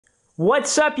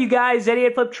What's up, you guys? Eddie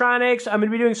at Fliptroniks. I'm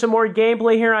going to be doing some more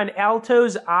gameplay here on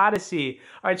Alto's Odyssey.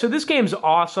 Alright, so this game's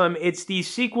awesome. It's the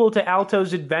sequel to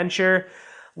Alto's Adventure.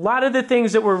 A lot of the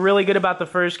things that were really good about the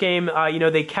first game,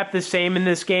 they kept the same in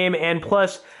this game, and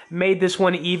plus made this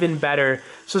one even better.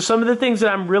 So some of the things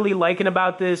that I'm really liking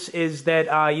about this is that,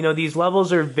 these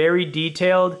levels are very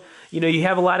detailed. You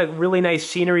have a lot of really nice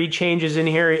scenery changes in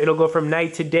here. It'll go from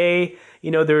night to day.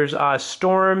 There's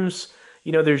storms.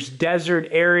 There's desert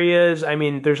areas. I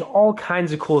mean, there's all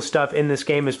kinds of cool stuff in this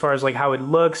game as far as like how it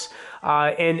looks.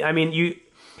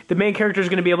 The main character is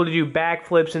going to be able to do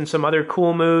backflips and some other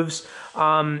cool moves.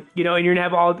 And you're going to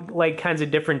have all like kinds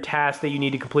of different tasks that you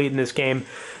need to complete in this game.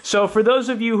 So for those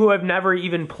of you who have never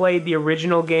even played the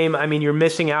original game, I mean, you're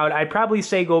missing out. I'd probably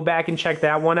say go back and check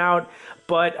that one out.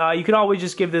 But you could always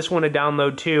just give this one a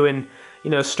download too and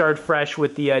start fresh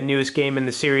with the newest game in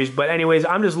the series. But anyways,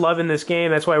 I'm just loving this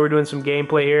game. That's why we're doing some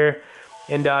gameplay here.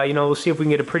 And, we'll see if we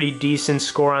can get a pretty decent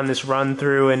score on this run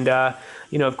through. And,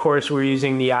 of course, we're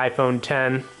using the iPhone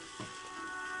 10.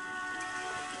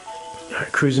 All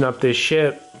right, cruising up this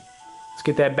ship. Let's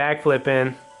get that backflip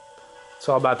in. It's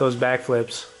all about those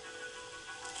backflips.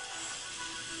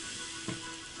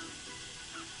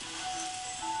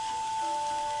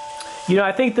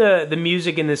 I think the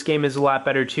music in this game is a lot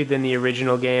better, too, than the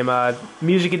original game.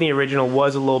 Music in the original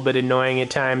was a little bit annoying at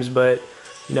times, but,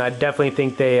 I definitely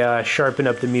think they sharpen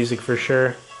up the music for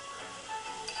sure.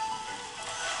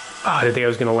 Oh, I didn't think I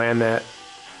was going to land that.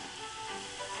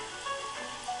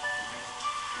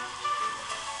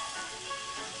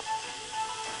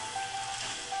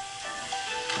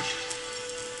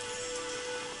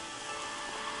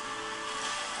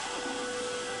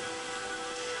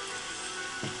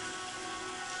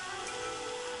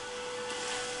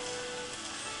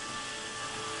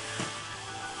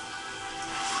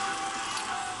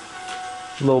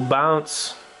 A little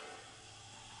bounce,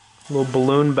 a little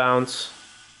balloon bounce.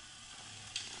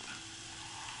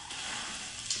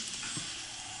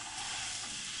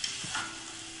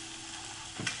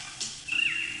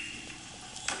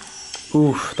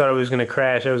 Oof, thought it was gonna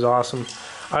crash. That was awesome.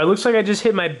 All right, looks like I just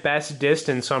hit my best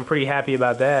distance, so I'm pretty happy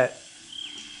about that.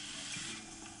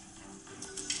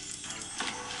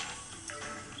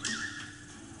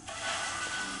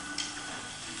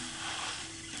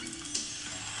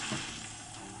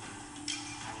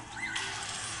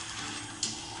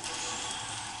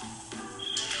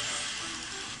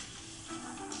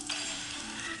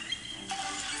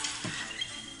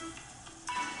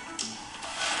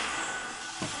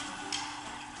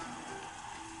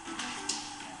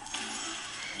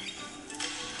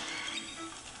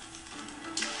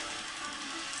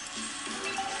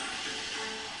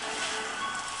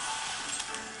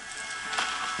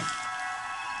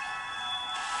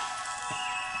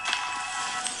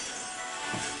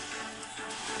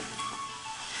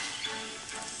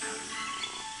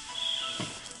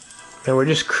 And we're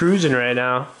just cruising right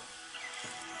now.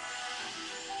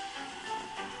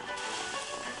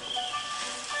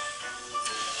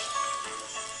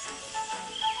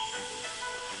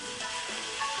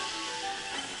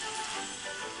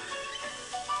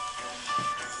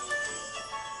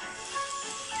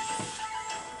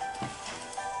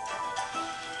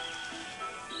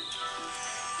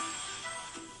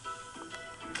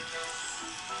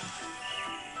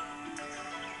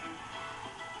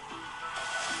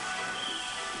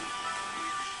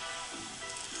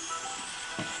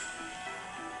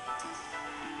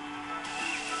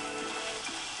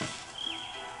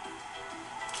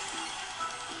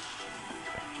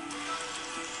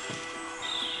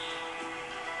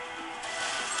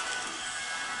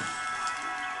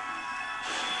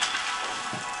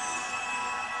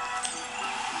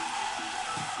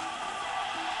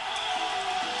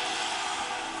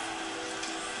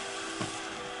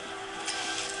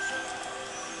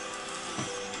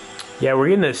 Yeah, we're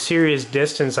getting a serious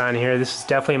distance on here. This is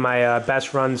definitely my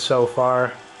best run so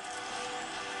far.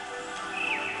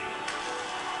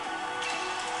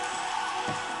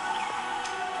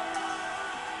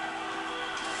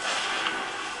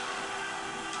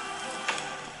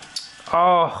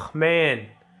 Oh, man.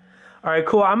 All right,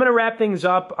 cool. I'm going to wrap things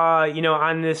up,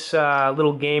 on this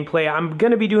little gameplay. I'm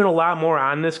going to be doing a lot more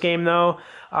on this game, though.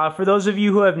 For those of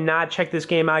you who have not checked this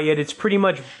game out yet, it's pretty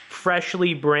much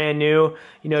freshly brand new.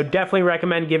 Definitely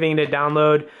recommend giving it a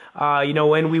download,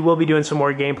 and we will be doing some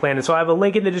more gameplay. And so I have a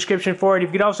link in the description for it. If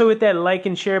you could also hit that like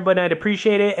and share button, I'd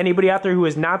appreciate it. Anybody out there who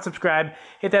is not subscribed,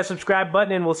 hit that subscribe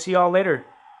button, and we'll see y'all later.